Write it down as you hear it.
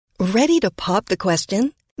Ready to pop the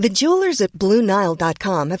question? The jewelers at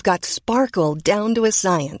BlueNile.com have got sparkle down to a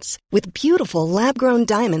science with beautiful lab-grown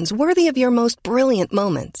diamonds worthy of your most brilliant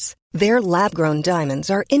moments. Their lab-grown diamonds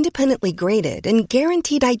are independently graded and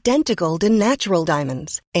guaranteed identical to natural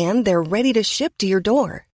diamonds, and they're ready to ship to your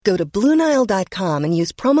door. Go to BlueNile.com and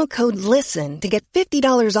use promo code LISTEN to get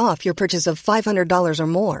 $50 off your purchase of $500 or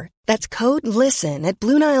more. That's code LISTEN at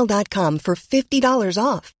BlueNile.com for $50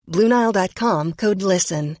 off. BlueNile.com, code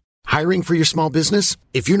LISTEN. Hiring for your small business?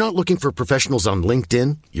 If you're not looking for professionals on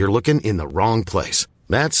LinkedIn, you're looking in the wrong place.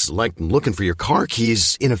 That's like looking for your car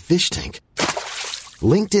keys in a fish tank.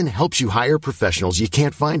 LinkedIn helps you hire professionals you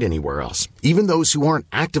can't find anywhere else, even those who aren't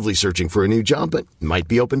actively searching for a new job but might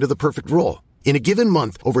be open to the perfect role. In a given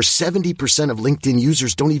month, over 70% of LinkedIn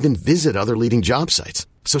users don't even visit other leading job sites.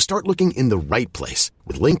 So start looking in the right place.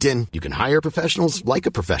 With LinkedIn, you can hire professionals like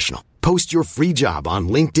a professional. Post your free job on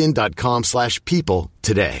linkedin.com/people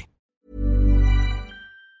today.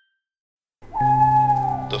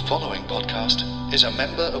 The following podcast is a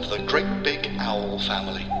member of the Great Big Owl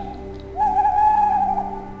family.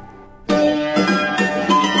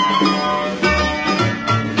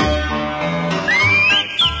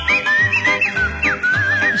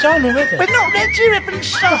 We're not ready to even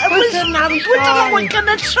start. We don't know what we're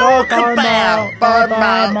going to talk about.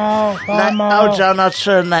 Bye, Mo. Oh, John, I'll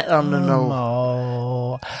turn that on and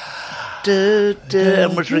off.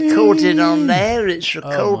 And was recording on there. It's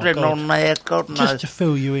recording on there. God knows. Just to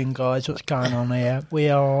fill you in, guys, what's going on here?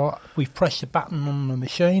 We've pressed a button on the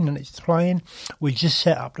machine and it's playing. We just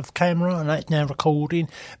set up the camera and that's now recording.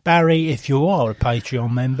 Barry, if you are a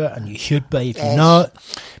Patreon member, and you should be if you're not,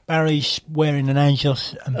 Barry's wearing an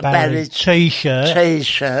Angels and Barry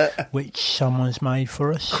t-shirt, which someone's made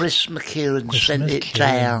for us. Chris McEwen sent it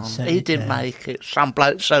down. He didn't make it. Some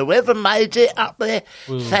bloke. So whoever made it up there,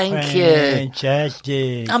 thank you.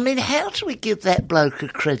 Fantastic. I mean, how do we give that bloke a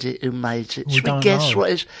credit who made it? Should we don't guess know. what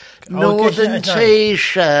is Northern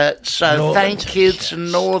T-shirts? So Northern thank you T-shirts. to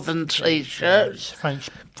Northern T-shirts.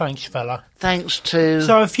 Thanks, fella. Thanks to...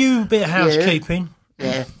 So a few bit of housekeeping.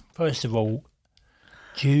 Yeah. First of all,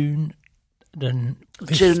 June the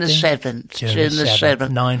 7th. June the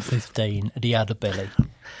 7th. 9:15 at the Other Belly.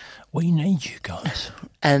 We need you guys.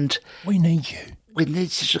 And we need you. We need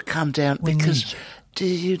you to come down because... Do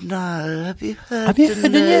you know? Have you heard the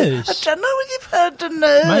news? I don't know if you've heard the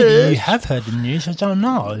news. Maybe you have heard the news. I don't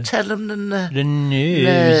know. Tell them the news. The news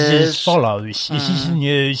is as follows. This is the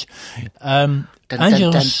news.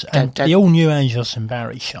 Angels, the all-new Angels and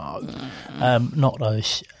Barry show. Not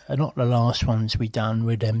the last ones we done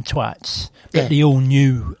with them twats, but the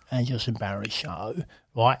all-new Angels and Barry show.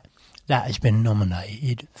 Right, that has been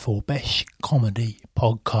nominated for Best Comedy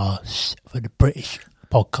Podcast for the British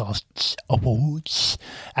Podcasts Awards,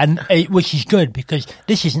 and which is good because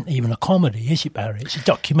this isn't even a comedy, is it, Barry? It's a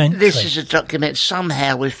documentary. This is a document.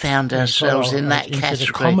 Somehow we found ourselves in that category.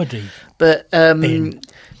 The comedy, but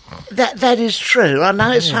that is true. I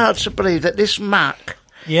know it's hard to believe that this muck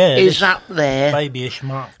is up there. Babyish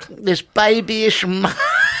muck. This babyish muck.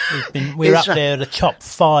 We're up there, the top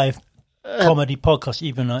 5. Comedy podcast,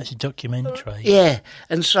 even though it's a documentary. Yeah,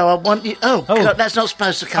 and so I want you... Oh, God, that's not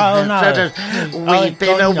supposed to come out. We've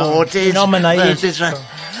been awarded... Nominated.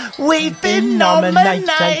 We've been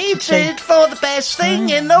nominated for the best thing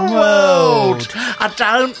in the world. I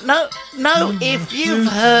don't know if you've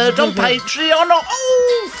heard on Patreon or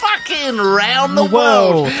fucking round the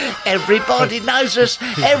world. Everybody knows us.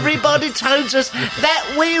 Everybody told us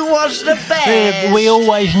that we was the best. We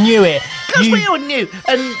always knew it. Because we all knew.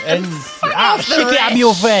 And stick it up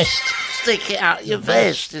your vest. Stick it out your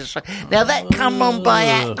vest. Now that come on by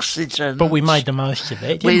accident. But we made the most of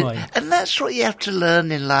it, didn't we? And that's what you have to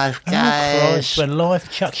learn in life, guys. Oh, Christ, when life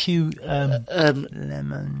chucks you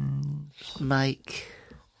lemons. Make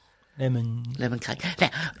lemon cake.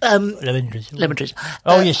 Now, lemon drizzle. Lemon drizzle.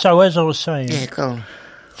 So as I was saying, yeah, go on.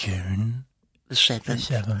 June the 7th,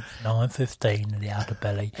 9:15 at the Outer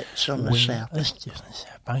Belly. It's on the south. It's just on the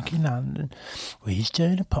south bank in London. We're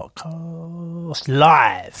doing a podcast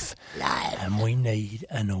live, and we need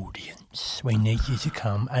an audience. We need you to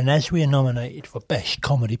come. And as we are nominated for Best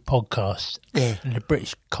Comedy Podcast in the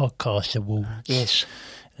British Podcast Awards, yes,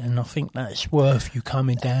 and I think that's worth you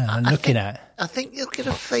coming down and looking at. I think you'll get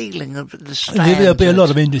a feeling of the standard. There'll be a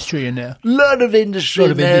lot of industry in there. Lot of industry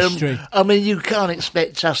Lot of in there. industry. I mean, you can't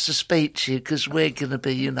expect us to speak to you because we're going to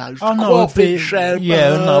be, Oh, no, we'll be, champagne.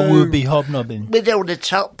 we'll be hobnobbing. With all the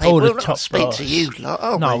top people. All the We'll not top speak brass. to you lot,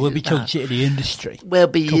 are No, we? we'll be talking to the industry. We'll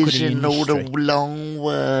be Talking to the using all the industry. long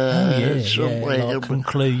words. won't we?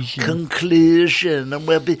 Like Conclusion, and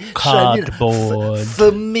we'll be Cardboard.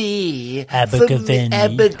 for me,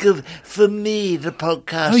 Abergavenny. for me, the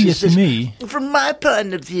podcast. Oh, yeah, is for this- me. From my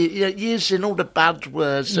point of view, using all the bad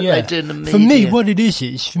words that Yeah. they do in the media. For me, what it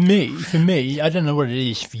is for me, I don't know what it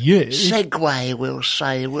is for you. Segue, we'll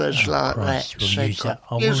say words like Christ, that. we'll use that.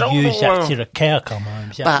 I Use will all use the that words. till the cow come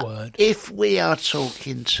home, that But word. if we are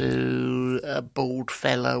talking to a bald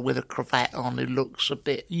fellow with a cravat on who looks a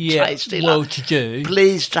bit tasty, well like, to do.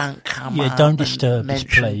 please don't come Yeah, up don't and disturb us,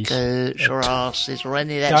 mention please. gooch or asses or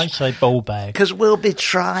any of Don't that. say ball bag. Because we'll be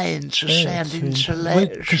trying to sound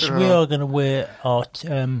intellectual. Because we are going to wear our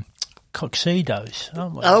tuxedos,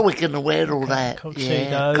 aren't we? Oh, we're going to wear all that. Yeah,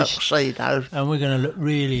 Tuxedos. tuxedos. And we're going to look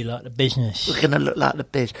really like the business. We're going to look like the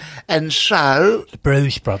biz. And so, The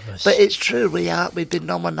Bruce Brothers. but it's true, we've been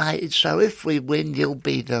nominated, so if we win, you'll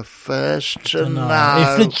be the first to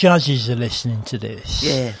know. If the judges are listening to this,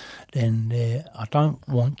 Yeah. then I don't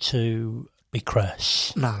want to be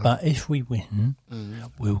crass. No. But if we win,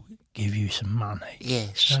 we'll give you some money.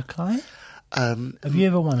 Yes. Okay? Have you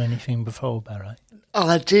ever won anything before, Barry?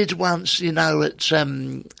 I did once, at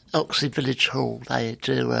Oxley Village Hall. They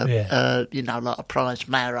do, like a prize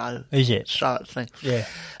marrow Is it? sort of thing. Yeah.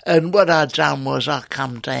 And what I'd done was I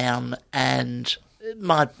come down and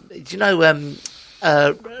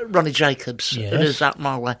Ronnie Jacobs, Yes. who lives up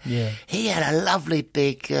my way. Yeah. He had a lovely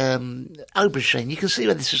big aubergine. You can see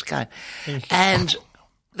where this is going. And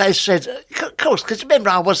they said, of course, because remember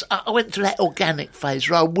I went through that organic phase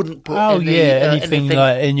where I wouldn't put anything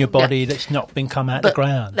like in your body that's not been come out the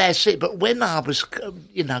ground. That's it. But when I was, growing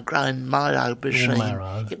my aubergine,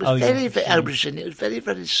 marrow. it was very aubergine. It was very,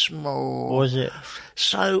 very small. Was it?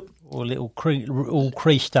 So Or little all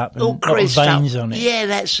creased up and all got creased veins up. on it. Yeah,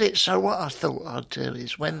 that's it. So what I thought I'd do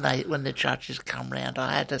is when the judges come round,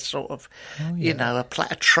 I had a sort of, a tray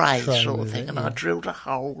Tray sort of with thing, it, and I drilled a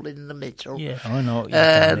hole in the middle. Yeah, I know what you've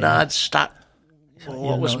And done. I'd stuck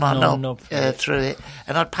what was my knob through it,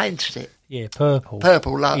 and I'd painted it. Yeah, purple.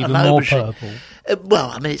 Purple, like even an more aubergine. purple.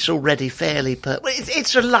 Well, I mean, it's already fairly purple.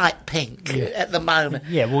 It's a light pink at the moment.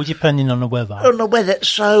 Yeah, well, depending on the weather. On the weather.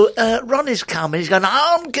 So Ronnie's coming. He's going,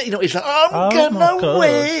 he's like, I'm my going to God.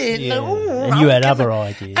 win. Yeah. Ooh, And you had I'm other gonna-"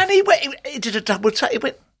 ideas. And he did a double take. He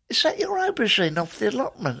went, is that your aubergine off the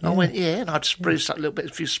allotment? I went, yeah. And I'd spruced up a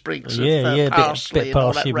few sprigs of parsley bit and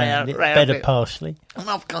all that parsley, round bit of it. parsley. And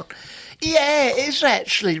I've gone, yeah, it's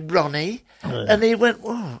actually Ronnie. And he went,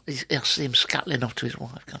 I see him scuttling off to his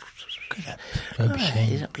wife. Going,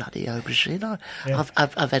 he's a bloody aubergine.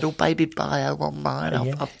 I've had all baby bio on mine.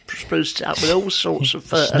 I've spruced it up with all sorts of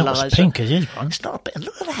fertiliser. It's not as pink as his one. It's not a bit.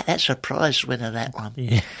 Look at that. That's a prize winner, that one.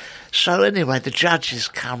 Yeah. So anyway, the judges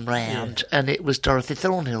come round, and it was Dorothy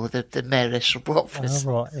Thornhill, the mayoress of Watford.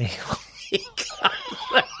 Oh, right.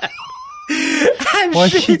 And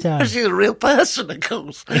What's she done? She's a real person, of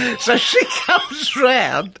course. So she comes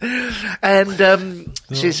round and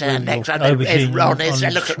she's next. And aubergine Ronnie on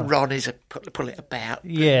said, the look at front. Ronnie, said, pull it about.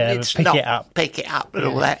 Yeah, It's pick not, it up. Pick it up and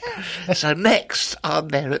all that. So next, I'm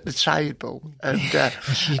there at the table and got-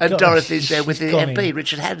 Dorothy's there with the she's gone MP, in.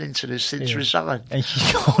 Richard Haddington, who's since resigned. And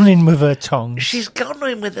she's gone in with her tongue. She's gone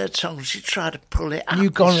in with her tongue. She tried to pull it up.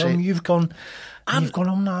 You've gone, you see. no. I've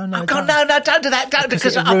gone, no, don't do that, don't,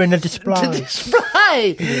 because it'll ruin the display. The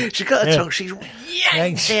display. She got her tongue, she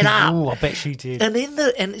yanked it up. Oh, I bet she did.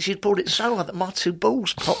 And she pulled it so hard that my two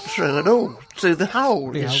balls popped through and all, through the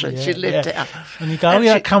hole. You see. She lifted it up. And you go,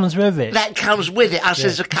 it comes with it. That comes with it. I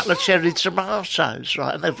says a couple of cherry tomatoes,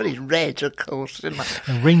 right? And they're very red, of course, isn't they?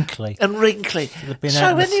 And wrinkly. been So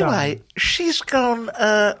out in the anyway, sun. she's gone,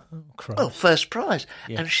 Christ. first prize.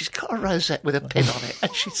 And she's got a rosette with a pin on it.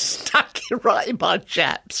 And she's stuck it right in my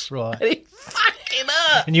chaps. Right. And it fucking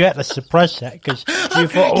hurt. And you had to suppress that because you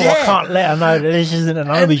thought, I can't let her know that this isn't an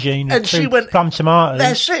aubergine and she went, plum tomatoes.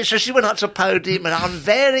 That's it. So she went up to the podium, and I'm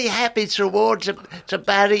very happy to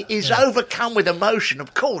Barry. He's overcome with emotion.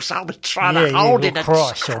 Of course, I was trying to hold it and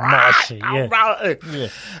Christ almighty, yeah.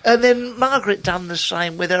 And then Margaret done the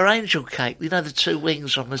same with her angel cake. You know, the two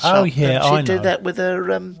wings on the top. Oh, yeah, and she I did know. that with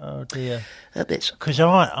her Oh dear. her bits. Because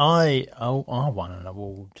I won an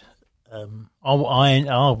award. I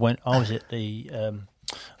was at the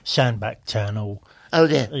Sandbach Town Hall. Oh,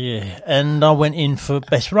 yeah. Yeah, and I went in for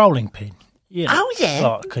best rolling pin. You know, Oh,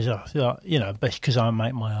 yeah. because because I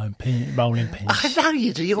make my own rolling pins. I know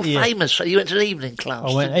you do. You're famous. You went to an evening class.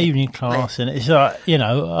 I went evening class, and it's like,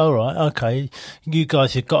 all right, okay, you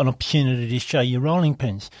guys have got an opportunity to show your rolling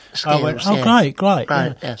pins. Skills, I went, great.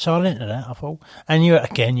 Right, yeah. So I went to that, I thought, and you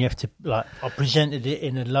have to, I presented it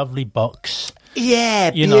in a lovely box.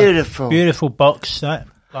 Yeah, beautiful. Beautiful box, that,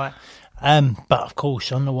 but of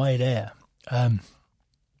course, on the way there, I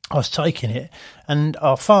was taking it, and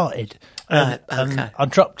I farted. And I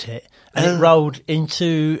dropped it, and it rolled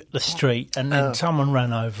into the street, and then someone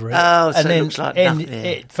ran over it. Oh, so and then it looks like nothing.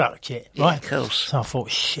 It fucked it, Yeah, right? of course. So I thought,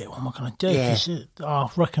 shit, what am I going to do? Yeah. 'Cause, I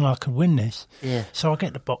reckon I could win this. Yeah. So I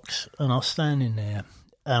get the box, and I stand in there,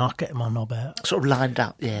 and I get my knob out. Sort of lined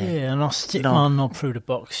up, yeah. Yeah, and I stick my knob through the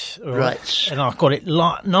box. Right. And I've got it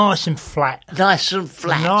nice and flat. Nice and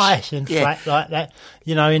flat. Nice and flat, like that.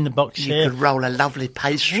 In the box You there. could roll a lovely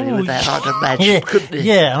pastry Oh, with that, I'd imagine, couldn't you?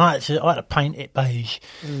 Yeah, and I had to paint it beige,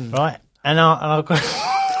 right? And I got...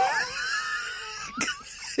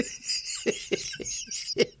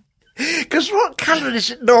 Because what colour is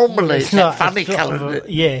it normally? It's that funny sort colour. of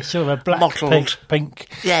sort of a black Mottled. pink.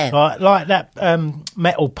 Yeah. Like that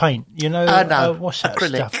metal paint, no. what's that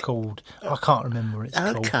Acrylic. stuff called? I can't remember what it's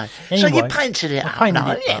called. Okay. Anyway, So you painted it up. I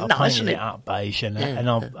painted Nice, isn't it it? up beige, and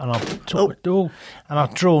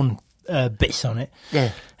I've drawn bits on it. Yeah.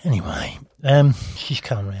 Anyway, she's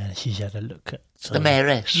come round and she's had a look at... The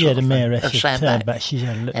mayoress. Yeah, the mayoress of of Sandbach. Sandbach. She's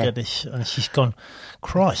had a look at this, and she's gone,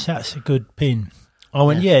 Christ, that's a good pin. I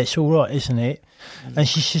went, yeah, it's all right, isn't it? And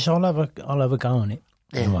she says, I'll have a go on it.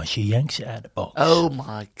 Yeah. Anyway, she yanks it out of the box. Oh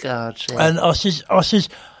my God! Yeah. And I says,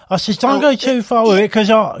 don't go too far with it, because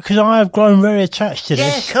I have grown very attached to this.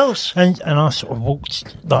 Yeah, of course. And I sort of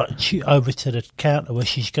walked over to the counter where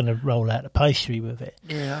she's going to roll out the pastry with it.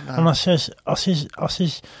 Yeah, I know. And I says,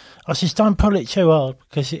 don't pull it too hard,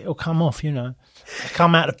 because it'll come off,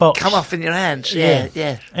 come out the box. Come off in your hands.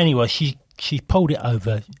 Yeah. Anyway, she pulled it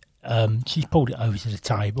over. She's pulled it over to the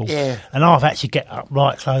table, and I've had to get up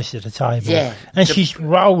right close to the table, and she's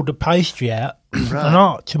rolled the pastry out,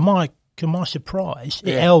 and to my surprise,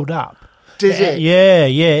 it held up. Did it? Yeah,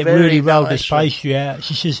 it Very really rolled nice. this pastry out.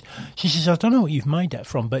 She says, I don't know what you've made that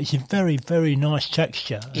from, but it's a very, very nice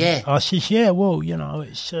texture. Yeah. I says, well,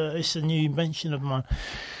 it's a new invention of mine.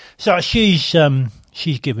 So she's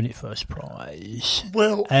given it first prize.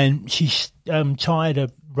 Well, and she's tied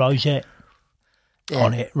a rosette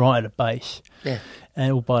on it right at the base,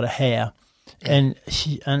 and all by the hair, and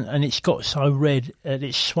it's got so red that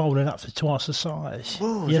it's swollen up to twice the size.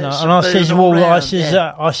 Ooh, And I says,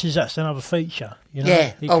 I says that's another feature,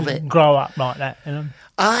 it of can it. grow up like that.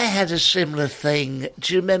 I had a similar thing.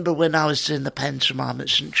 Do you remember when I was doing the pantomime at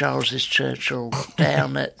St Giles's Church or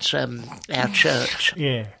down at our church?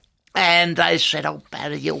 Yeah. And they said, "Oh,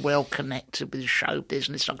 Barry, you're well connected with show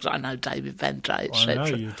business," because I know David Van Day, etc. I know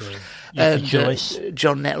you do. Luther Joyce,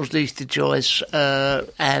 John Nettles, Luther Joyce,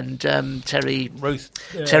 and Terry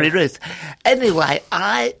Ruth. Anyway,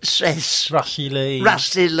 I says Rusty Lee,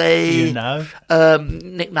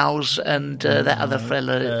 Nick Knowles, and that other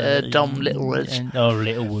fella, Dom Littlewood.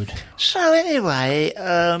 Littlewood. So anyway,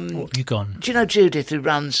 what have you gone? Do you know Judith, who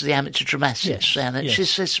runs the Amateur Dramatics? Yes. She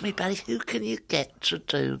says to me, "Barry, who can you get to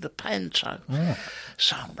do the panto?"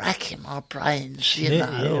 So I'm racking my brains, you know.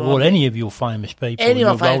 Yeah. Well, any of your famous people,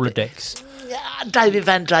 your Rolodex. David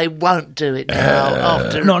Van Day won't do it now.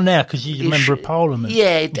 Not now, because he's a member of Parliament.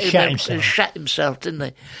 Yeah, he shat himself, didn't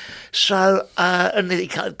he? So, and he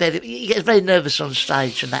gets very nervous on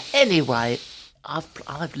stage and that. Anyway,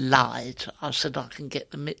 I've lied. I said I can get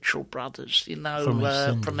the Mitchell brothers, from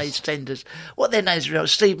EastEnders. What their names are?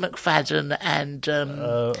 Steve McFadden and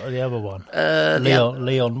the other one,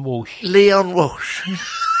 Leon Walsh. Leon Walsh.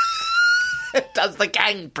 Does the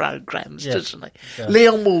gang programmes, doesn't he? Yeah.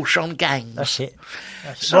 Leon Walsh on gangs. That's it.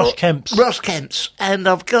 So, Ross Kemp's. And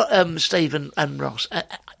I've got Stephen and Ross.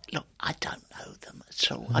 Look, I don't know them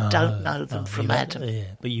at all. I don't know them from Adam. Yeah,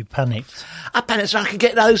 but you panicked. I panicked so I can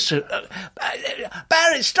get those two.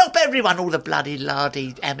 Barry, stop everyone. All the bloody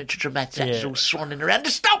lardy amateur dramatics actors all swanning around.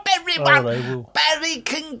 Stop everyone. They will. Barry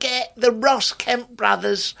can get the Ross Kemp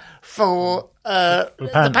brothers for the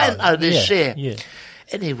panto this year. Yeah.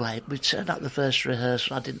 Anyway, we turned up the first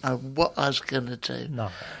rehearsal. I didn't know what I was going to do. No.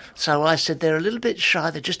 So I said, they're a little bit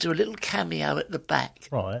shy. They just do a little cameo at the back.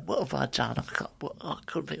 Right. What have I done? I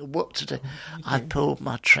couldn't think of what to do. I pulled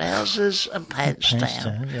my trousers and pants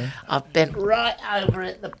down. Yeah. I bent right over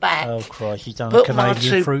at the back. Oh, Christ, you've done a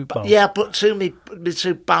Canadian fruit bowl. Yeah, I put my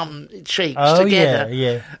two bum cheeks together.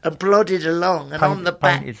 Yeah. And plodded along. And on the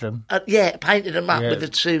back. Painted them. Painted them up with the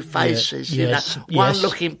two faces. Yes. One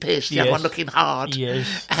looking pissed, the other one looking hard. Yes.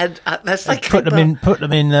 And that's like put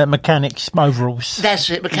them in mechanics overalls. That's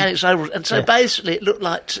it, mechanics overalls. And so basically, it looked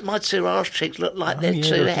like my two arse cheeks looked like their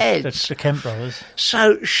two heads. The Kemp brothers.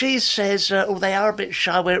 So she says, they are a bit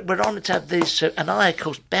shy. We're honoured to have these two. And I, of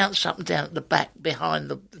course, bounced up and down at the back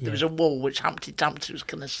behind there was a wall which Humpty Dumpty was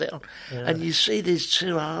going to sit on. Yeah. And you see these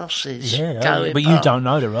two arses going. But you don't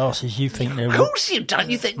know their arses. You think they're. Of course you don't.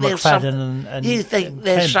 You think they're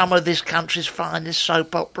they're some of this country's finest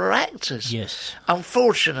soap opera actors. Yes.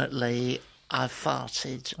 Unfortunately, I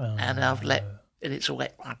farted and I've let, and it's a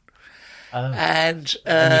wet one. And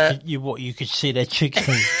you could see their cheeks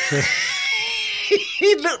move.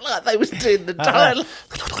 It looked like they was doing the dialogue.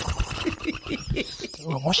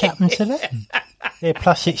 What's happened to them? Their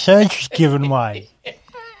plastic surgery's given way.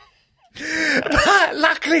 But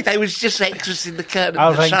luckily, they was just extras in the curtain.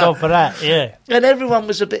 Oh, thank God for that, yeah. And everyone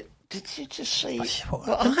was a bit... Did you just see what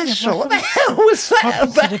I saw? What the hell was that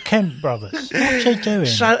about? To the Kemp brothers. What's they doing?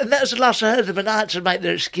 So, and that was the last I heard of them, and I had to make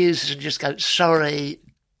their excuses and just go, sorry,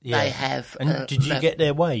 they have... And did you get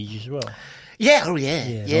their wage as well? Yeah,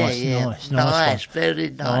 nice, very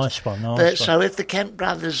nice. Nice one. So if the Kemp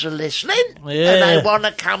brothers are listening and they want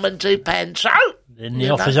to come and do Panto... Then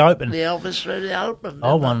the offer's open. The offer's really open.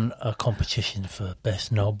 I won a competition for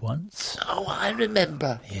Best Knob once. Oh, I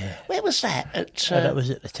remember. Yeah. Where was that? That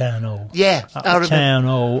was at the Town Hall. Yeah, I remember. Town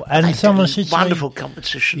Hall. And someone said to me, wonderful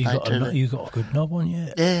competition. You got a good knob on,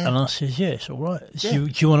 yeah? Yeah. And I says, yeah, it's all right. Do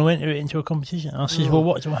you want to enter it into a competition? I says, well,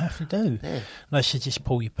 what do I have to do? Yeah. And they said, just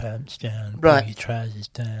pull your pants down, pull your trousers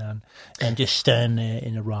down, and just stand there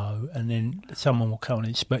in a row, and then someone will come and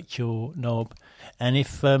inspect your knob. And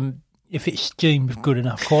if it's deemed of good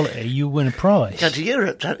enough quality, you win a prize. Go to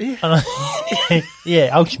Europe, don't you? Yeah,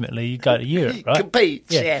 ultimately you go to Europe, right? Compete,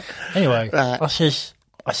 yeah. Anyway, right. I says,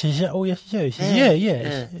 is that all you have to do? He says,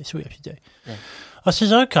 yeah. That's what you have to do. Yeah. I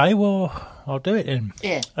says, okay, well, I'll do it then.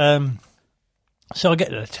 Yeah. So I get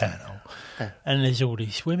to the Town Hall, and there's all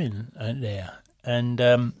these women there. And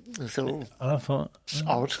I thought, it's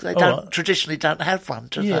odd. They traditionally don't have one,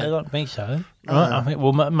 do they? Yeah, I don't think so. Right? I think,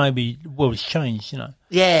 well, maybe the world's changed, you know.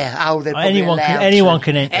 Yeah. Oh, they're anyone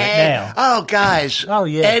can enter it now. Oh, guys. Oh,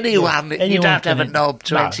 yeah. Anyone you don't have to have a knob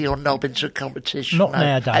to enter your knob into a competition. Not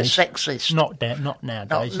nowadays. That's sexist. Not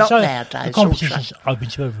nowadays. Not nowadays. The competition's open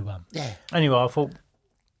to everyone. Yeah. Anyway, I thought,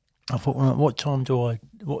 well, what time do I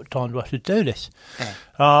have to do this? Yeah.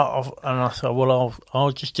 And I thought, well,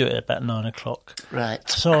 I'll just do it at about 9 o'clock. Right.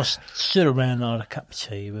 So I stood around, I had a cup of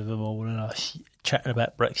tea with them all, and I was chatting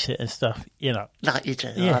about Brexit and stuff, you know. Like you do,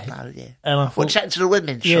 yeah. I know, yeah. And I thought, chatting to the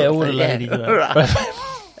women, yeah, all the ladies. Right.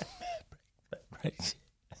 Brexit.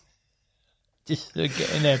 Just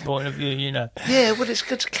getting their point of view, you know. Yeah, well, it's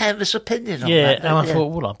good to canvass opinion on that. Yeah, and I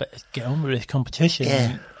thought, well, I better get on with this competition.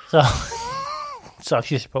 Yeah. So I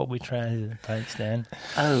just put my trousers and pants down.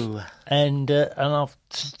 Oh. And I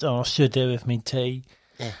stood there with my tea.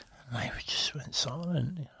 Yeah. And they just went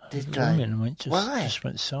silent. You know, Did they? Why? Just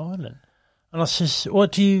went silent. And I says,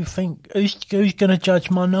 what do you think? Who's going to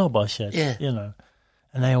judge my knob? I said, you know.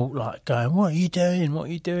 And they all like going, what are you doing? What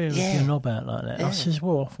are you doing with your knob out like that? Yeah. I says,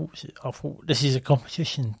 well, I thought this is a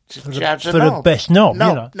competition for the best knob, you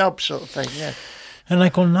know. Knob sort of thing, yeah. And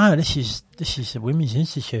they go, no, this is the Women's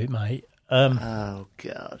Institute, mate. Oh,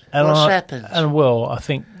 God. What's happened? And, well, I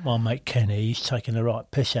think my mate Kenny, he's taking the right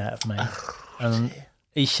piss out of me. And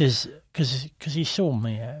he says, because he saw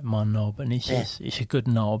me at my knob, and he says, it's a good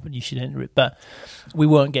knob, and you should enter it. But we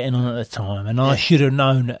weren't getting on at the time, and I should have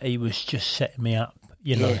known that he was just setting me up,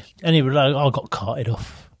 you know. Anyway, I got carted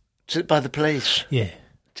off. By the police? Yeah.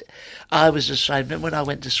 I was the same. When I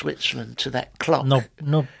went to Switzerland to that clock...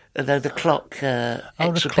 Knob. The clock exhibition.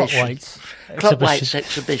 The clock weights. Clock weights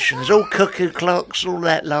exhibition. There's all cuckoo clocks, all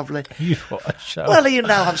that lovely. Well, you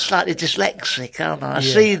know, I'm slightly dyslexic, aren't I? I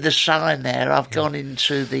see the sign there. I've gone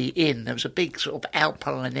into the inn. There was a big sort of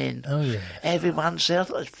Alpine inn. Oh, yeah. Everyone's there. I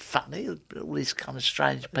thought it was funny. All these kind of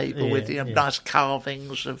strange people with nice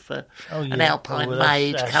carvings of an Alpine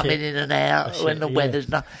maid coming in and out when the weather's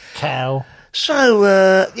not... Cow. So,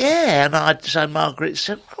 so Margaret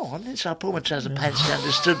said, go on. So I pulled my trousers and pants down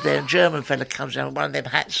and stood there, and a German fella comes down with one of them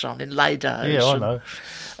hats on in lederhosen. Yeah, I know.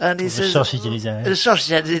 And he says... sausage in his hand. The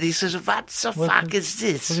sausage in his hand. He says, what the fuck is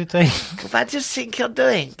this? What do you think? What do you think you're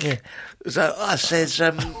doing? Yeah. So I says,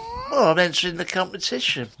 well, I'm entering the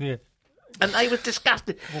competition. Yeah. And they were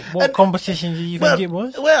disgusted. What competition did you think it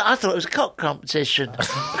was? Well, I thought it was a cock competition.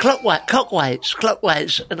 Clock weights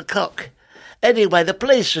and a cock. Anyway, the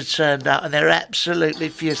police had turned up and they're absolutely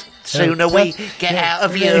furious. Sooner we get out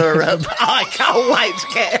of Europe. I can't wait to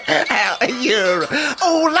get out of Europe.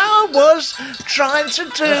 All I was trying to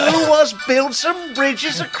do was build some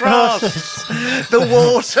bridges across the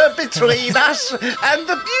water between us, and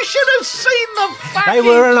you should have seen the fucking... They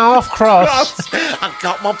were an half-cross. I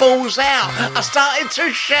got my balls out. I started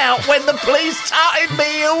to shout when the police started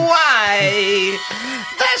me away.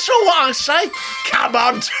 That's all I say. Come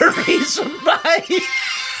on, Theresa May.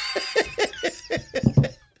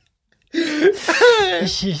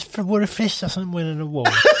 This is for what if this doesn't win an award.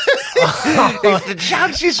 If the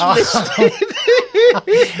judge is listening.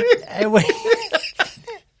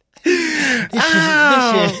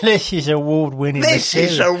 This is award-winning.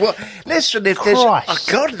 Listen, if there's...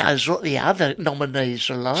 God knows what the other nominees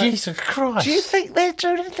are like. Jesus Christ. Do you think they're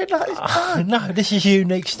doing anything like this? No, this is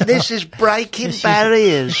unique stuff. This is breaking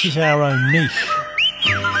barriers. This is our own niche.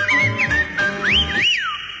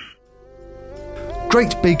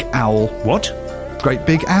 Great Big Owl. What? Great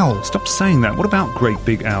Big Owl. Stop saying that. What about Great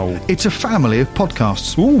Big Owl? It's a family of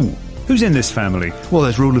podcasts. Ooh. Who's in this family? Well,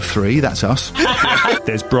 there's Rule of Three, that's us.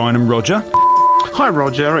 There's Brian and Roger. Hi,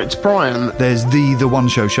 Roger, it's Brian. There's The One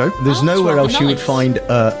Show Show. There's nowhere else you would find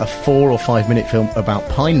a 4 or 5 minute film about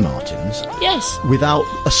pine martens. Yes. Without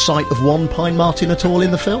a sight of one pine marten at all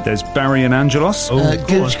in the film. There's Barry and Angelos.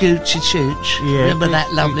 Gooch Goochie Chooch. Yeah. Remember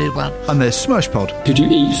that lovely one? And there's Smush Pod. Could you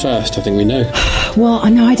eat first? I think we know. Well,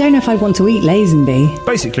 no, I don't know if I'd want to eat Lazenby.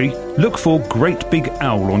 Basically, look for Great Big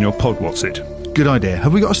Owl on your pod. What's it? Good idea.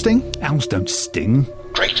 Have we got a sting? Owls don't sting.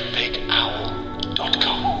 GreatBigOwl.com.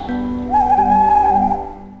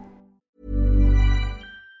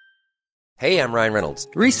 Hey, I'm Ryan Reynolds.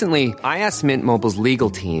 Recently, I asked Mint Mobile's legal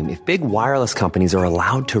team if big wireless companies are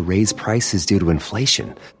allowed to raise prices due to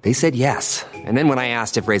inflation. They said yes. And then when I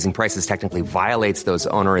asked if raising prices technically violates those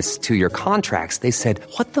onerous 2-year contracts, they said,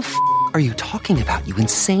 "What the f*** are you talking about, you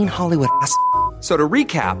insane Hollywood ass?" So to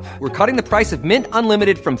recap, we're cutting the price of Mint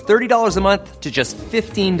Unlimited from $30 a month to just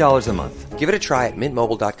 $15 a month. Give it a try at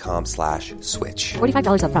mintmobile.com/switch.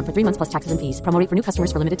 $45 up front for 3 months plus taxes and fees. Promo rate for new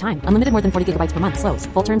customers for limited time. Unlimited more than 40 gigabytes per month. Slows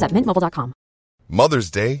full terms at mintmobile.com. Mother's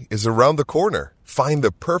Day is around the corner. Find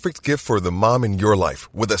the perfect gift for the mom in your life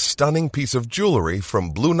with a stunning piece of jewelry from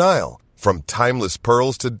Blue Nile. From timeless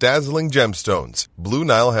pearls to dazzling gemstones, Blue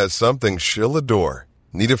Nile has something she'll adore.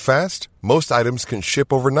 Need it fast? Most items can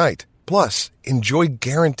ship overnight. Plus, enjoy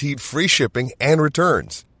guaranteed free shipping and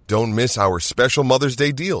returns. Don't miss our special Mother's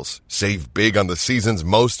Day deals. Save big on the season's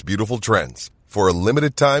most beautiful trends. For a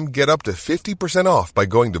limited time, get up to 50% off by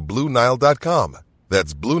going to BlueNile.com.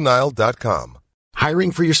 That's BlueNile.com.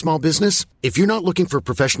 Hiring for your small business? If you're not looking for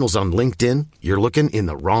professionals on LinkedIn, you're looking in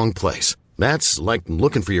the wrong place. That's like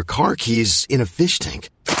looking for your car keys in a fish tank.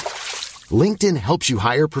 LinkedIn helps you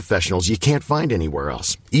hire professionals you can't find anywhere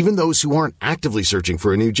else, even those who aren't actively searching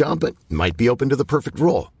for a new job but might be open to the perfect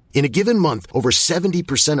role. In a given month, over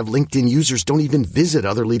 70% of LinkedIn users don't even visit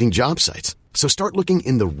other leading job sites. So start looking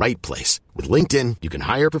in the right place. With LinkedIn, you can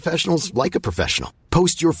hire professionals like a professional.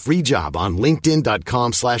 Post your free job on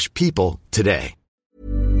linkedin.com/people today.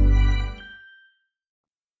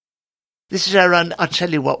 This is our own... I tell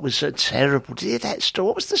you what was terrible. Did you hear that story?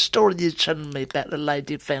 What was the story you were telling me about the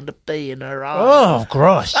lady who found a bee in her eye? Oh,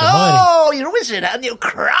 Christ almighty. Oh, you're always in it and you're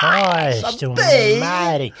crying. Christ A bee?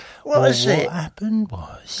 almighty. What was it? What happened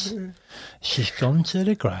was she's gone to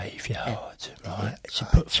the graveyard, right? She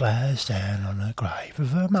put flowers down on her grave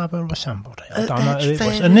of her mother or somebody. I don't know who it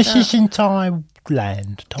was. And this is in Thailand.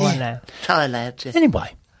 Thailand, yeah.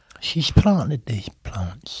 Anyway, she's planted these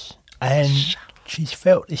plants and she's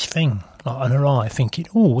felt this thing like on her eye, thinking,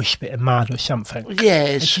 oh, wish a bit of mud or something.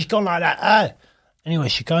 Yes. And she's gone like that. Oh. Anyway,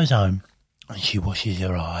 she goes home and she washes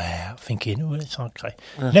her eye out, thinking, oh, it's okay.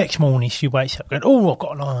 Next morning, she wakes up going, oh, I've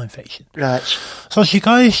got an eye infection. Right. So she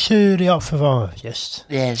goes to the ophthalmologist.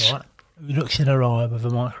 Yes. Right, who looks in her eye with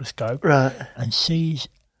a microscope. Right. And sees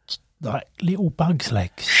like little bug's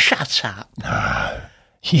legs. Shut up. No.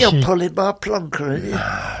 You're pulling my plonker, aren't you?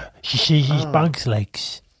 No. She sees these bug's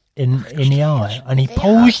legs in the eye, and he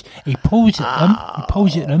pulls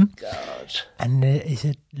at them, God. and there is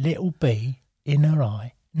a little bee in her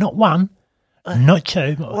eye. Not one, not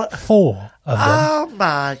two, but 4 of them. Oh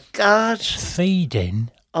my God!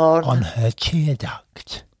 Feeding on her tear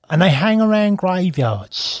duct, and they hang around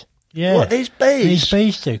graveyards. Yeah, what, these bees? These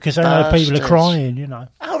bees do, because they know people are crying, you know.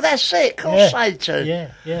 Oh, that's it. Of course they do.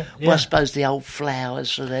 Yeah. Well, I suppose the old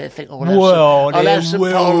flowers are there. Think, there will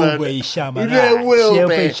be some of that. There will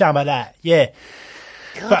be some of that, yeah.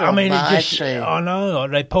 God, but I mean, I know,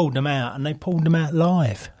 they pulled them out, and they pulled them out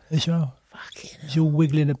live as well. He's all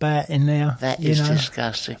wiggling about in there. That is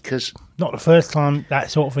disgusting, because... Not the first time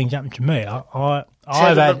that sort of thing's happened to me. I've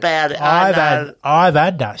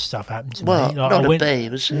had that stuff happen to me. Like not a bee,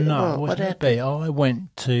 was it? No, it wasn't a bee. I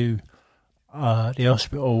went to the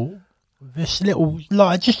hospital with this little,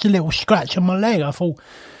 just a little scratch on my leg. I thought,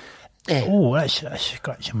 that's a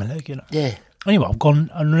scratch on my leg, Yeah. Anyway, I've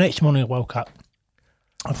gone, and the next morning I woke up.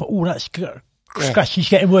 I thought, that's scratch is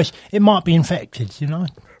getting worse. It might be infected,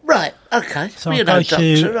 Right, okay. So you're no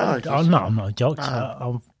doctor, right? No, I'm not a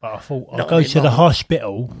doctor. I thought I'd go to the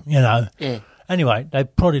hospital, Yeah. Anyway, they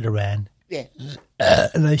prodded around. Yeah.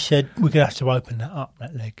 And they said, we're going to have to open that up,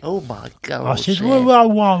 that leg. Oh, my God. I said, whoa.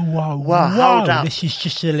 Hold up. This is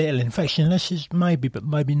just a little infection. This is maybe, but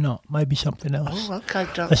maybe not. Maybe something else. Oh, okay,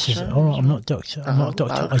 doctor. I said, all right, I'm not a doctor. Okay.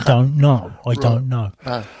 I don't know. I don't know.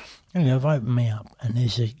 No. Anyway, they've opened me up, and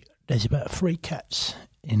there's about 3 cats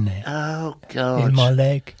in there. Oh, God. In my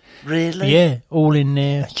leg. Really? Yeah, all in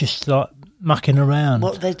there, just like mucking around.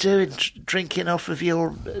 What are they doing? Drinking off of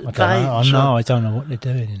your veins? I don't know what they're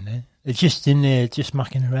doing in there. They're just in there, just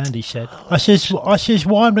mucking around, he said. I says,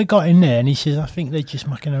 why have they got in there? And he says, I think they're just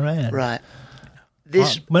mucking around. Right.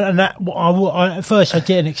 At first I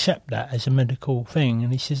didn't accept that as a medical thing,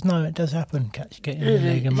 and he says, no, it does happen. Cats get in the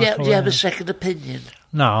leg and muck around. Do you have a second opinion?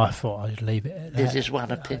 No, I thought I'd leave it at that. This is one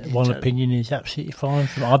opinion. One opinion is absolutely fine.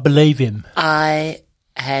 I believe him. I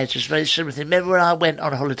had just very similar thing. Remember when I went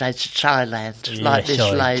on holiday to Thailand, like this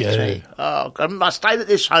lady? Oh, God, I stayed at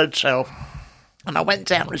this hotel. And I went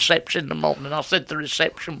down reception in the morning. I said to the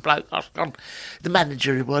reception bloke, the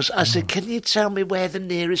manager he was, I said, can you tell me where the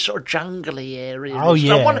nearest sort of jungly area is? Oh,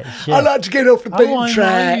 yeah. I like to get off the beaten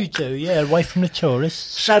track. You do, yeah, away from the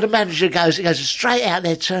tourists. So the manager goes straight out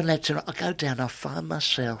there, turn left, turn right. I go down, I find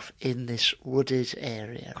myself in this wooded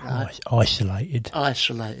area, right? Isolated.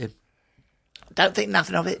 Don't think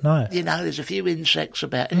nothing of it. No. There's a few insects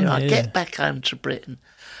about. I get back home to Britain.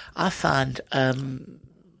 I find...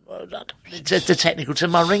 the technical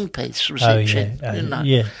term, my ring piece was itching.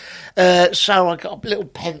 So I got a little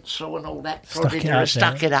pencil and all that, stuck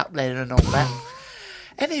it up there and all that.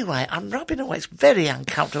 Anyway, I'm rubbing away. It's very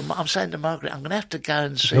uncomfortable. I'm saying to Margaret, I'm going to have to go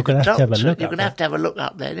and see the doctor. You're going to have to have a look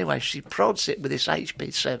up there. Anyway, she prods it with this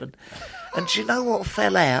HP7. And do you know what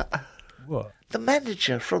fell out? What? The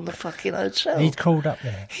manager from the fucking hotel. He'd called up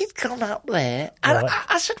there. He'd gone up there, and right.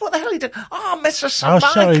 I said, "What the hell are you doing?" Oh, Mr. Michael.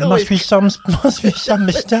 Oh, sorry, must be some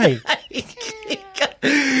mistake.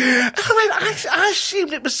 I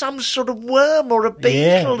assumed it was some sort of worm or a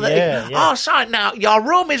beetle. Oh, sorry, now your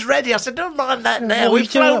room is ready. I said, don't mind that now.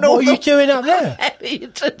 What are you doing up there?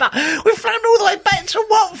 We've flown all the way back to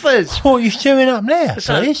Watford. What are you doing up there,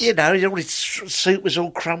 so, please? His suit was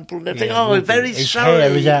all crumpled and everything. Very his sorry.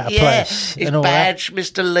 Hair was out of place. His badge,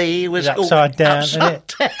 Mr. Lee, was upside down.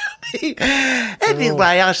 Anyway,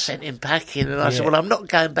 I sent him packing, and I said, "Well, I'm not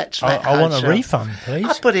going back to that hotel. I want a refund, please."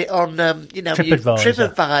 I put it on,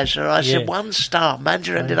 TripAdvisor. I said 1 star.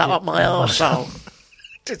 Manager ended up my arsehole.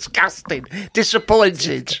 Disgusting.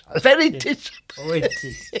 Disappointed. Very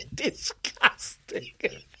disappointed. Disgusting.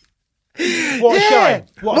 What a shame.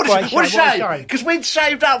 What a shame. Because we'd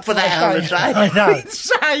saved up for that holiday. I know. We'd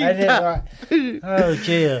saved up. Oh,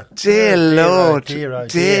 dear. Dear Lord. Dear, oh,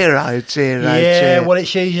 dear. Yeah, well,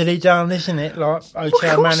 it's usually done, isn't it? Like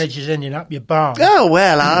hotel managers ending up your bar. Oh,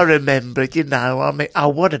 well, I remember,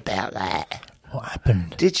 what about that? What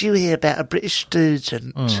happened? Did you hear about a British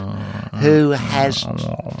student who has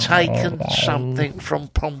taken something from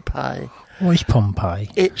Pompeii? What is Pompeii?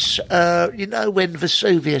 It's, when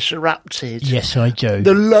Vesuvius erupted. Yes, I do.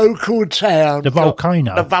 The local town. The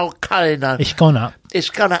volcano. It's gone up.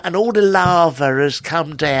 And all the lava has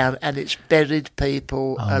come down and it's buried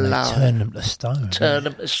people alive. Turn them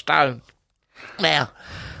to stone. Now,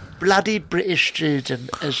 bloody British student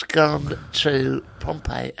has gone to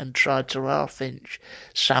Pompeii and tried to half-inch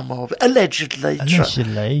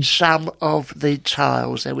allegedly some of the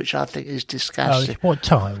tiles there, which I think is disgusting. What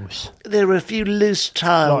tiles? There are a few loose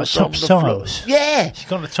tiles like on the tiles. floor. Yeah. She's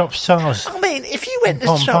got the top tiles. I mean, if you went to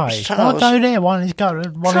Pompeii. top tiles... I'll go there, one in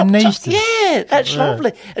Neaston. Yeah, that's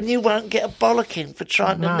lovely. And you won't get a bollocking for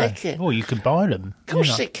trying to nick it. Well, you can buy them. Of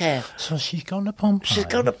course you can. So she's gone to Pompeii. She's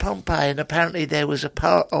gone to Pompeii, and apparently there was a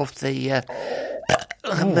part of the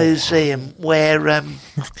museum where...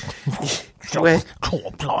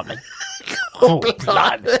 blimey.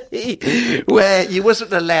 blimey, where you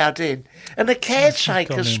wasn't allowed in. And the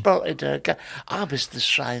caretaker spotted her. I was the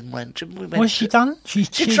same when we went. What's she done? She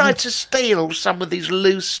tried to steal some of these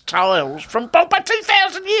loose tiles from about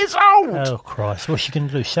 2,000 years old. Oh, Christ. What's she going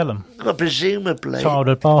to do? Sell them? Well, presumably. Tiled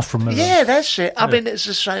her bathroom with them. Yeah, that's it. I mean, it's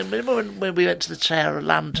the same. Remember when we went to the Tower of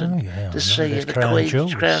London to see the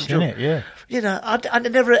Queen's Crown Jewels? Yeah. You know, I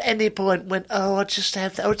never at any point went, I'd just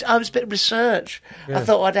have that. I was a bit of research. Yeah. I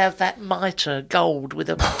thought I'd have that mitre, gold with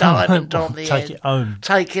a diamond on the end.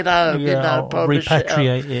 Take it home, you know.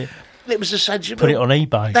 Repatriate it. It was essentially... Put it on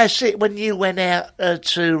eBay. That's it. When you went out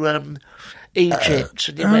to Egypt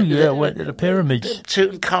and you went to the pyramids.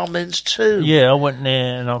 Tutankhamun's tomb. Yeah, I went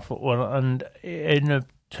there and I thought, and in the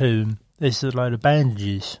tomb, there's a load of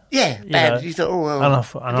bandages. Yeah, bandages. You thought, well, and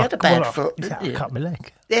I had a bad foot, didn't you? I cut my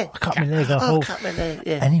leg. Yeah. I cut my leg. Cut my leg,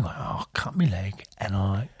 yeah. Anyway, I cut my leg and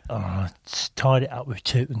I tied it up with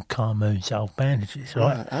Tutankhamun's old bandages,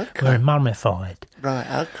 right? Okay. We're mummified.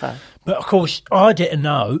 Right, okay. But, of course, I didn't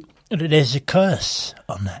know that there's a curse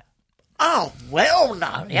on that. Oh, well,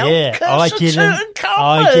 no. Yeah, I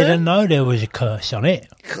didn't know there was a curse on it.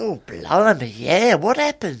 Oh, blimey, yeah. What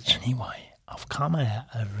happened? Anyway, I've come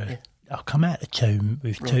out the tomb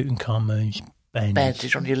with Tutankhamun's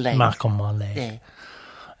bandage on your leg. Mark on my leg. Yeah.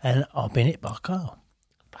 And I've been hit by a car.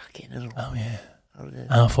 Fucking Oh, yeah.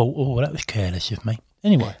 And I thought, that was careless of me.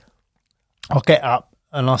 Anyway, I get up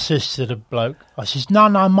and I says to the bloke, I says, no,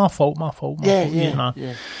 my fault.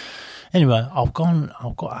 Yeah. Anyway, I've got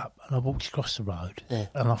up and I walked across the road and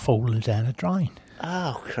I've fallen down a drain.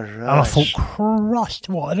 Oh, Christ. And I thought, Christ,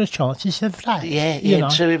 what are the chances of that? Yeah,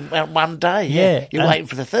 two in one day. Yeah. You're waiting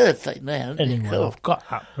for the third thing now. Anyway, cool. I've got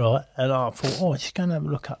up, right, and I thought, just going to have a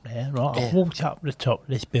look up there, right? Yeah. I've walked up the top of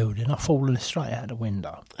this building, I've fallen straight out the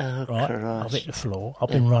window. Oh, right? Christ. I've hit the floor, I've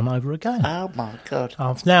been run over again. Oh, my God.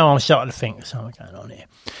 Now I'm starting to think there's something going on here.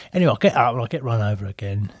 Anyway, I get up and I get run over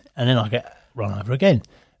again, and then I get run over again,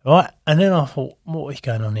 right? And then I thought, what is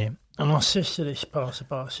going on here? And I says to this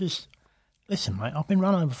passerby, I says, listen, mate, I've been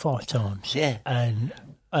run over 5 times. Yeah. And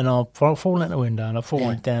I've fallen out the window and I've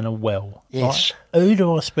fallen down a well. Yes. Right? Who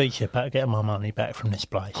do I speak to about getting my money back from this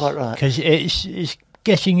place? Quite right. Because it's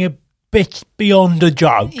getting a bit beyond a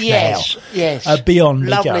joke now. Yes. Beyond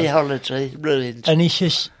a joke. Lovely holiday, ruined. And he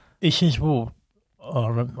says, well,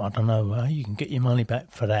 I don't know how you can get your money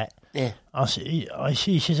back for that. Yeah.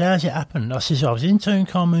 He says, how's it happened? I says, I was in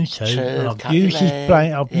Tutankhamun's tomb and I've used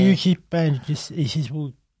his bandages. He says,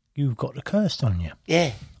 well, you've got the curse on you.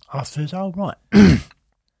 Yeah. I says, oh, right.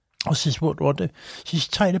 I says, what do I do? She says,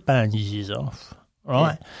 take the bandages off,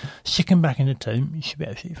 right? Yeah. Stick them back in the tomb. You should be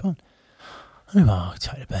absolutely fine. Anyway, I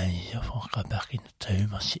take the bandages off. I go back in the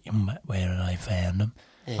tomb. I sit them back where they found them.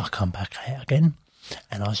 Yeah. I come back out again.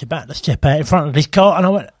 And I was about to step out in front of this car. And I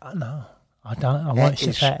went, no, I don't. I won't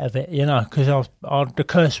step out of it, because the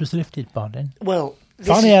curse was lifted by then. Well,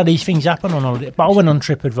 funny how these things happen on holiday. But I went on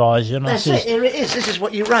TripAdvisor and that's I says, it. Here it is. This is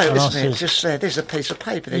what you wrote, isn't it? Just there's a piece of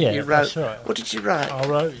paper that you wrote. That's right. What did you write? I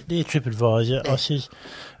wrote, dear TripAdvisor, I says,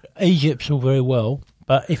 Egypt's all very well,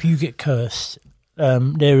 but if you get cursed,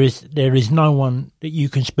 there is no one that you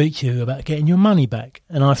can speak to about getting your money back,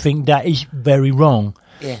 and I think that is very wrong.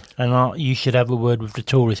 Yeah. And you should have a word with the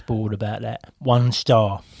tourist board about that. 1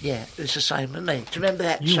 star. Yeah, it's the same with me. Do you remember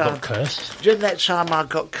that you time? Got cursed. Do you remember that time I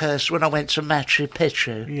got cursed when I went to Machu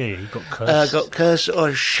Picchu? Yeah, you got cursed. I got cursed.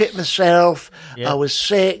 I shit myself. Yeah. I was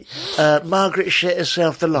sick. Margaret shit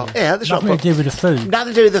herself the lot. Yeah, that's nothing what I to do with the food.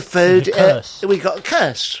 Nothing to do with the food. We got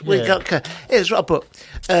cursed. We got cursed. Here's what I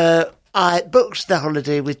put. I booked the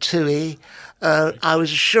holiday with TUI. I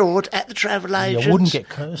was assured at the travel agent you wouldn't get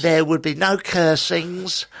cursed. There would be no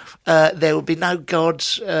cursings. There would be no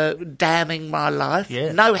gods damning my life.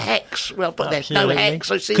 Yeah. No hex. Well, but there's no hex.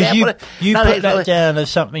 So see that? You no put that down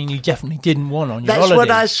as something you definitely didn't want on your holiday. That's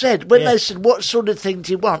what I said. When they said, what sort of thing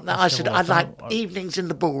do you want? I said, I'd like evenings in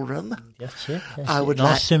the ballroom. Yes. I would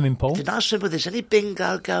nice swimming pool. Nice swimming pool. There's any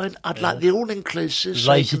bingo going. I'd like the all-inclusive.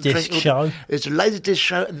 Laser disc show. There's a laser disc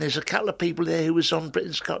show, and there's a couple of people there who was on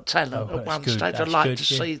Britain's Got Talent at one stage. I'd like to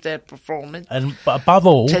see their performance. But above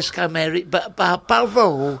all... Tesco Mary. But above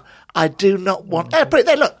all... I do not want... put it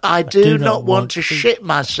there, look. I do not want to shit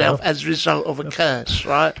myself as a result of a curse,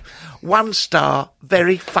 right? 1 star,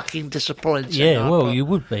 very fucking disappointing. Yeah, you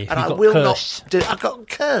would be if and you I got will cursed. not do... I got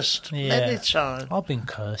cursed many times. I've been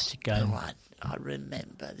cursed again. Right. I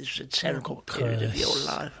remember. This was a terrible period of your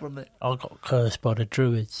life, wasn't it? I got cursed by the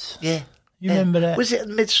Druids. Yeah. You remember that? Was it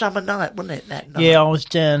Midsummer Night, wasn't it, that night? Yeah, I was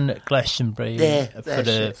down at Glastonbury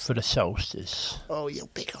for the solstice. Oh, you're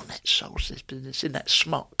big on that solstice business, in that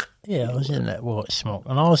smock. Yeah, I was in that white smock,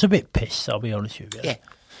 and I was a bit pissed, I'll be honest with you. Yeah.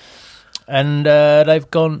 And they've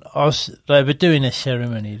gone. They were doing a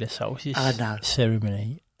ceremony. This whole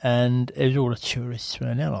ceremony, and it was all the tourists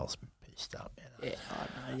around there. I was pissed up. You know? Yeah,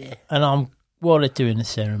 I know. Yeah. And while they're doing the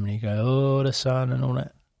ceremony, go, oh, the sun and all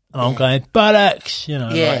that. And I'm going, buttocks, you know,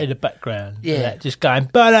 like in the background. Yeah. Just going,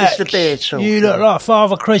 buttocks. It's the beard talk. You look like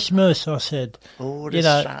Father Christmas, I said. All the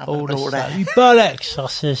sun all and all that. You buttocks, I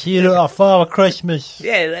says. You look like Father Christmas.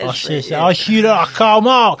 Yeah, that's I says, it, yeah. you look like Karl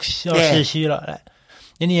Marx. I says, you like that.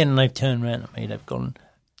 In the end, they've turned around at me. They've gone,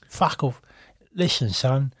 fuck off. Listen,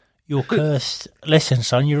 son, you're cursed. Listen,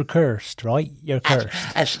 son, you're cursed, right? You're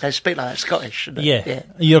cursed. They speak like that Scottish, shouldn't they? Yeah,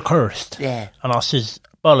 you're cursed. Yeah. And I says,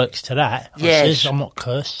 bollocks to that. I Yes. says, I'm not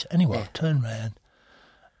cursed. Anyway, I turn round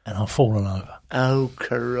and I've fallen over. Oh,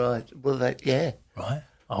 correct. Well, Right?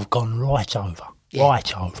 I've gone right over. Yeah.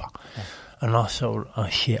 Right over. Yeah. And I thought, oh,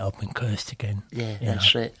 shit, I've been cursed again. Yeah,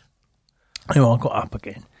 that's it. Anyway, I got up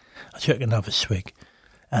again. I took another swig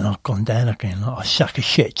and I've gone down again like a sack of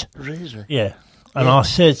shit. Really? Yeah. And I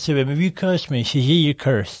said to him, have you cursed me? He says, yeah, you're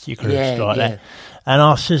cursed. You're cursed like that. And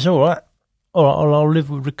I says, all right, I'll live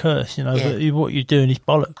with the curse, you know, but what you're doing is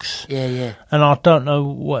bollocks. Yeah, yeah. And I don't know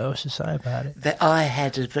what else to say about it. I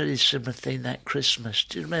had a very similar thing that Christmas.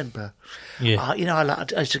 Do you remember? Yeah. I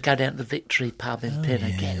used to go down to the Victory pub in Penn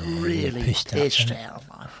and get really pissed out of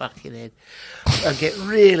my fucking head. I get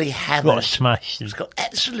really hammered. Got smashed. It's got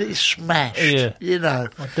absolutely smashed, you know.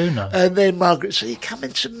 I do know. And then Margaret said, you come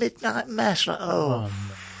into midnight mass. Like, I'm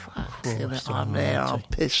there, I'm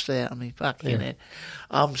pissed out of me fucking head.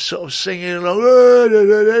 I'm sort of singing along,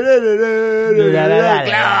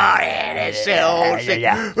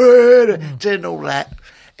 doing all that.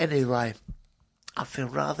 Anyway, I feel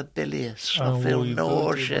rather bilious. I feel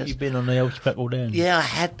nauseous. You've been on the old speckle down. Yeah, I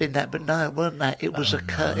had been that, but no, it wasn't that. It was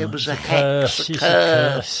it was a hex, a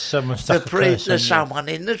curse. Someone stuck a curse on you. Someone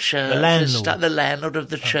in the church, the landlord of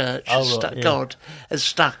the church, God has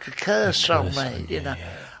stuck a curse on me, you know.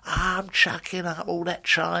 I'm chucking up all that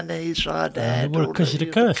Chinese I had. Because of the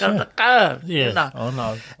curse, you know. I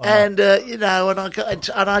know. And, you know, and I got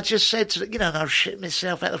into, and I just said to, you know, and I shit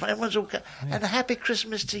myself out the front. Everyone's all and a happy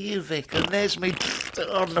Christmas to you, Vic. And there's me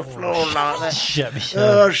on the floor like that. Shit myself.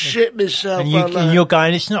 Oh, shit myself. And you're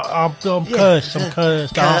going, it's not, I'm cursed, I'm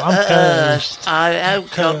cursed. I'm cursed. I am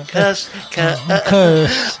cursed. I'm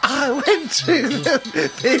cursed. I went to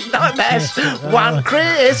the midnight mass one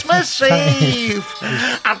Christmas Eve.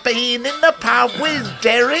 I've been in the pub with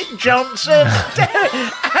Derek Johnson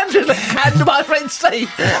and my friend Steve.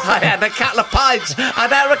 I had a couple of pints.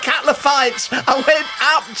 I'd had a couple of fights. I went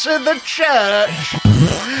up to the church.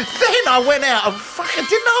 Then I went out and fucking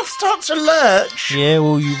didn't I start to lurch? Yeah,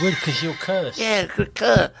 well, you would because you're cursed. Yeah,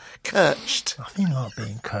 cursed. Nothing like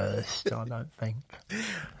being cursed, I don't think.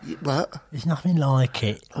 What? There's nothing like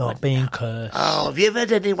it, like being cursed. Oh, have you ever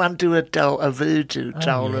had anyone do a voodoo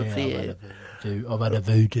doll of you? I've had a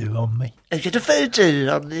voodoo on me. Have you had a voodoo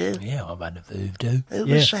on you? Yeah, I've had a voodoo. Who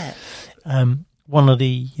was that? One of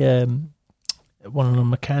the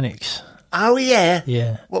mechanics. Oh yeah.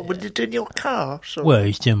 Yeah. What were you doing your car? Sorry. Well,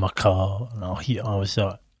 he's doing my car, and I was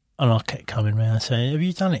like, and I kept coming round saying, "Have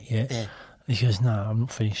you done it yet?" Yeah. He goes, "No, I'm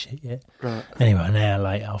not finished it yet." Right. Anyway, an hour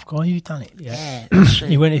later, I've gone, "Have you done it yet?" Yeah.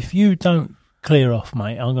 He went, "If you don't clear off,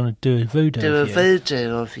 mate, I'm going to do a voodoo.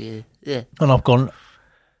 Voodoo of you." Yeah. And I've gone,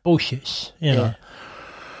 bullshit, you know.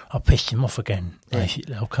 I pissed him off again.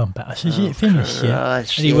 Basically, I'll come back. I said, "Is it finished?" Yeah. And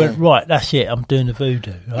he went, "Right, that's it. I'm doing the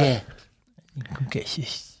voodoo." Right? Yeah. He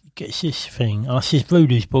gets this thing. I says,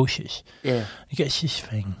 "Voodoo's bullshit." Yeah. He gets this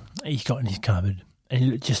thing. He's got in his cupboard, and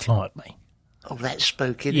he looked just like me. Oh, that's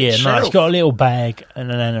spooky. Yeah, no, he's got a little bag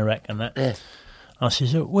and an anorak and that. Yeah. I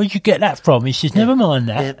says, "Where'd you get that from?" He says, "Never mind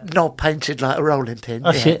that." Yeah, not painted like a rolling pin.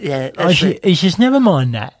 That's yeah, it. Yeah, he says, "Never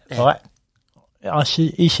mind that." Yeah. Right.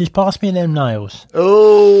 He says, "Pass me them nails."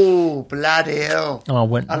 Oh, bloody hell. And I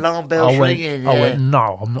went, alarm bells ringing. I went,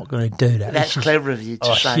 "No, I'm not going to do that." That's clever of you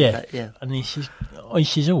to say that, yeah. And he says,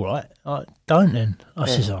 "All right, don't then." I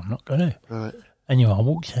says, "I'm not going to." Right. Anyway, I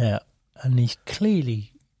walked out, and he's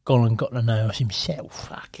clearly gone and got the nails himself.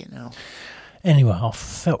 Fucking hell. Anyway, I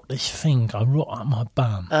felt this thing go right up my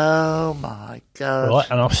bum. Oh, my God. Right,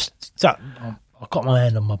 and I got my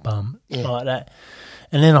hand on my bum, like that.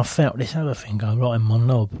 And then I felt this other thing go right in my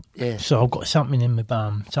knob. Yeah. So I've got something in my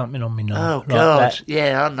bum, something on my knob. Oh, like God. that.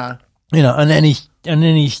 Yeah, I know. You know, and then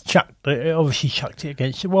he's chucked it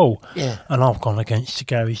against the wall. Yeah. And I've gone against the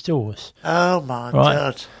garage doors. Oh, my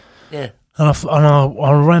God. Yeah. And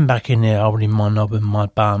I ran back in there holding my knob and my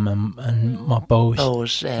bum and my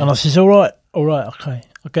balls. Yeah. And I says, all right, okay.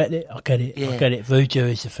 I get it. Yeah. I get it. Voodoo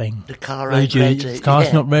is the thing. The car ain't ready. The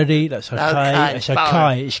car's not ready. That's okay. It's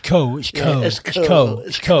okay. It's cool. Yeah, it's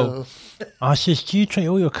cool. I says, do you treat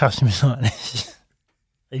all your customers like this?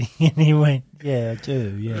 And he went, yeah, I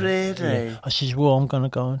do, yeah. Really? Yeah. I says, well, I'm going to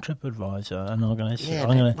go on TripAdvisor and I'm going to... Yeah,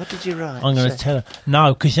 what did you write? I'm going to tell her.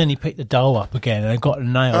 No, because then he picked the doll up again and they got the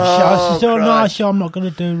nails. Oh, I says, no, I'm not going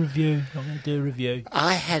to do a review.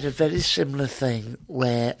 I had a very similar thing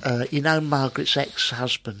where, Margaret's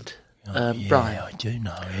ex-husband... Brian. I do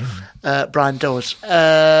know him. Brian Dawes.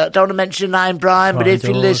 Don't want to mention your name, Brian, but if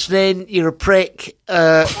you're listening, you're a prick.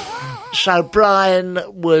 So Brian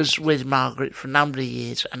was with Margaret for a number of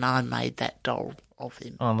years, and I made that doll of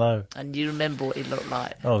him. Oh, no. And you remember what he looked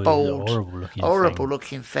like? Oh, bald, horrible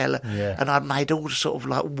looking fella. Yeah. And I made all sort of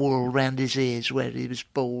like wool around his ears where he was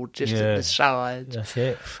bald, just at the side. That's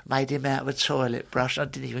it. Made him out of a toilet brush. I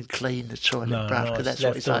didn't even clean the toilet brush because that's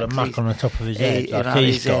what he's left all like. the muck on the top of his head.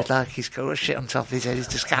 He's got shit on top of his head. He's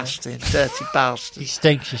disgusting, dirty bastard. He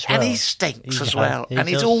stinks as well. And he stinks as well. And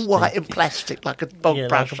he's all white and plastic like a bog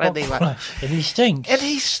brush anyway. And he stinks.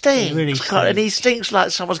 He really stinks. And he stinks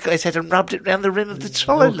like someone's got his head and rubbed it round the rim of the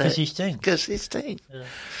toilet. Because he stinks. Yeah.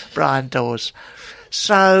 Brian Dawes.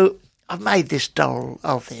 So I've made this doll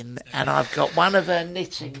of him, and I've got one of her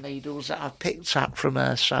knitting needles that I've picked up from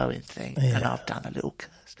her sewing thing, and I've done a little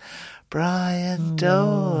curse. Brian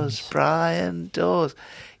Dawes, Brian Dawes,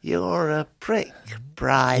 you're a prick,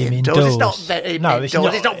 Brian Dawes. It's not very, it's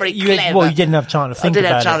not very clever. Well, you didn't have time to think about it. I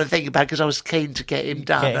didn't have time to think about it because I was keen to get him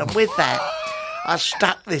done, and with that, I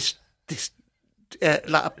stuck this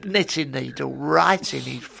like a knitting needle right in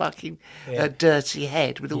his fucking dirty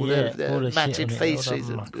head with all the matted feces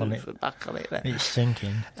and muck on it. It's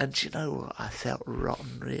stinking. And do you know what? I felt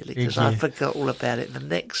rotten, really, because I forgot all about it. And the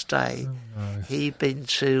next day, he'd been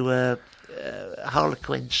to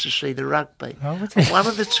Harlequins to see the rugby. One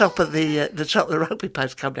of the top of the rugby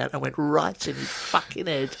post come down and went right in his fucking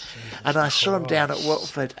head. And I saw him down at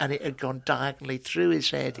Watford, and it had gone diagonally through his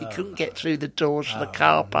head. He couldn't get through the doors of the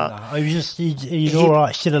car park. No. He's all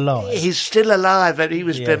right, still alive. He's still alive, and he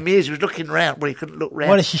was bemused. He was looking around where he couldn't look round.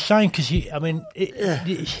 Well, it's a shame because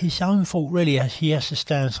it's his own fault, really. He has to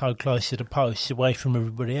stand so close to the post, away from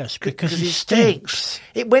everybody else, because he stinks.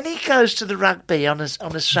 When he goes to the rugby on a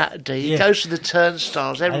Saturday, he goes to the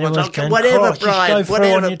turnstiles. Everyone's like, going, whatever, Brian,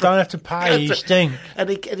 whatever. You don't have to pay. You stink. And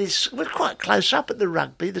we're quite close up at the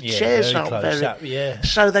rugby. The chairs aren't very. Up,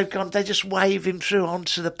 so they've gone. They just wave him through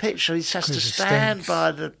onto the pitch, so he has to stand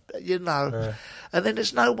by the. And then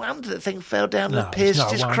it's no wonder the thing fell down and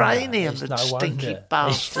pierced his cranium. The stinky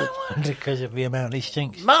bastard. Because of the amount he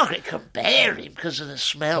stinks. Margaret couldn't bear him because of the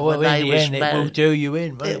smell. Well, when in the end, it will do you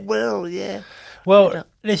in. Won't it will, yeah. Well,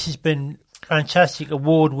 this has been fantastic,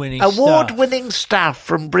 award-winning stuff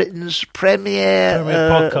from Britain's premier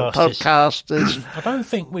podcasters. I don't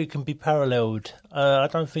think we can be paralleled. I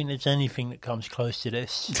don't think there's anything that comes close to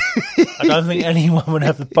this. I don't think anyone would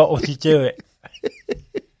have the bottle to do it.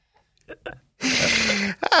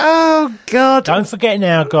 Oh, God. Don't forget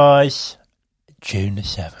now, guys, June the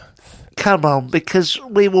 7th. Come on, because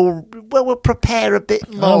we'll prepare a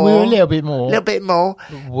bit more. Oh, we're a little bit more.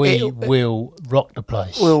 We will rock the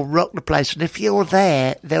place. We'll rock the place. And if you're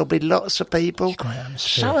there, there'll be lots of people.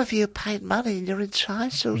 Some of you paid money and you're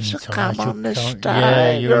entitled to come on the stage.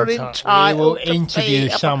 Yeah, you're entitled. We will interview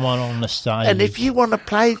someone on the stage. And if you want to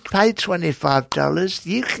pay $25,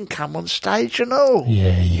 you can come on stage and all.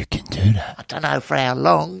 Yeah, you can do that. I don't know for how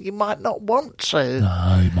long. You might not want to.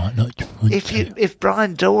 No, you might not want to. If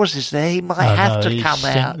Brian Dawes is there, he might have to come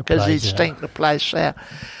out because he'd stink the place out.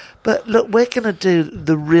 But look, we're going to do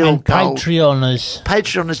the real gold.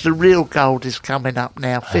 Patreoners, the real gold is coming up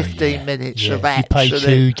now. 15 minutes of ads. If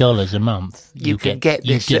you pay $2 a month, you can get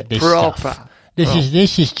this proper. Stuff.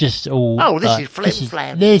 This is just all. Oh, this is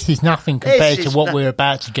flim-flam. This is nothing compared to what we're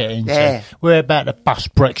about to get into. Yeah. We're about to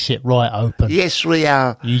bust Brexit right open. Yes, we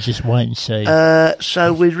are. You just wait and see.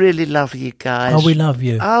 So we really love you guys. Oh, we love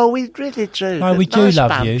you. Oh, we really do. No, we do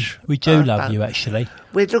love you. We do love you, actually.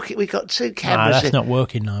 We've got 2 cameras. No, that's not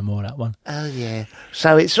working no more, that one. Oh, yeah.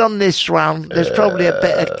 So it's on this one. There's probably a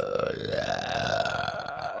bit of...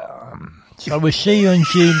 So we'll see you on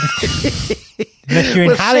June. Unless you're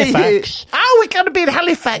in Halifax. We're going to be in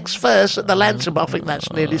Halifax first at the Lantern. I think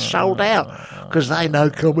that's nearly sold out because they know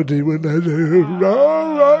comedy when they do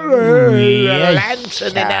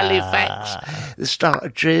Lantern in Halifax. The start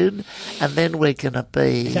of June, and then we're going to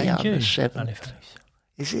be on the 7th.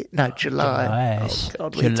 Is it? No, July. Oh,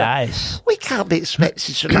 God, July. We can't be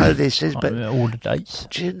expected to know this, but all the dates.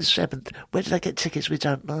 June the 7th. Where did I get tickets? We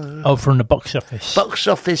don't know. Oh, from the box office. Box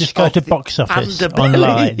office. Just go to box office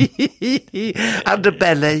online.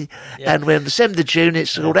 Underbelly. Yeah. And we're on the 7th of June.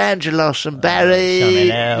 It's called Angelos and Barry.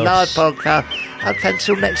 Live podcast. Okay,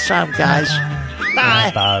 until next time, guys.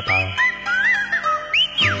 Bye. Bye.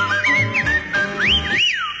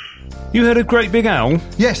 You heard of Great Big Owl?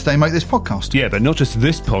 Yes, they make this podcast. Yeah, but not just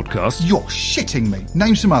this podcast. You're shitting me.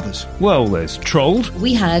 Name some others. Well, there's Trolled.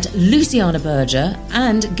 We had Luciana Berger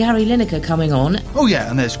and Gary Lineker coming on. Oh yeah,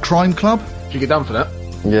 and there's Crime Club. Did you get done for that?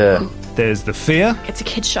 Yeah. There's The Fear. It's a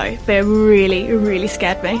kids' show. They really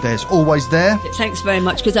scared me. There's Always There. Thanks very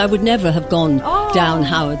much, because I would never have gone down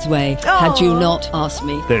Howard's way had you not asked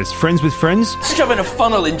me. There's Friends with Friends. Shoving a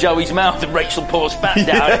funnel in Joey's mouth and Rachel pours fat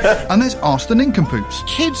down. And there's Ask the Nincompoops.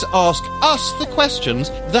 Kids ask us the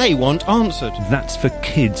questions they want answered. That's for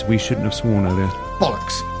kids. We shouldn't have sworn earlier.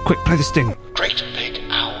 Bollocks. Quick, play the sting. Great Big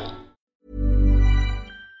Owl.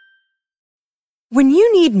 When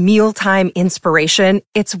you need mealtime inspiration,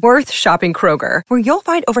 it's worth shopping Kroger, where you'll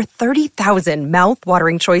find over 30,000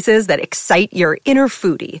 mouth-watering choices that excite your inner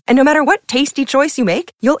foodie. And no matter what tasty choice you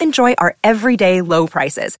make, you'll enjoy our everyday low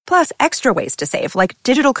prices, plus extra ways to save, like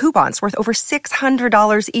digital coupons worth over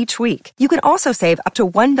 $600 each week. You can also save up to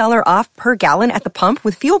 $1 off per gallon at the pump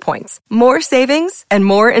with fuel points. More savings and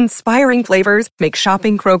more inspiring flavors make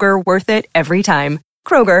shopping Kroger worth it every time.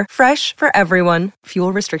 Kroger, fresh for everyone.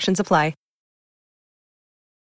 Fuel restrictions apply.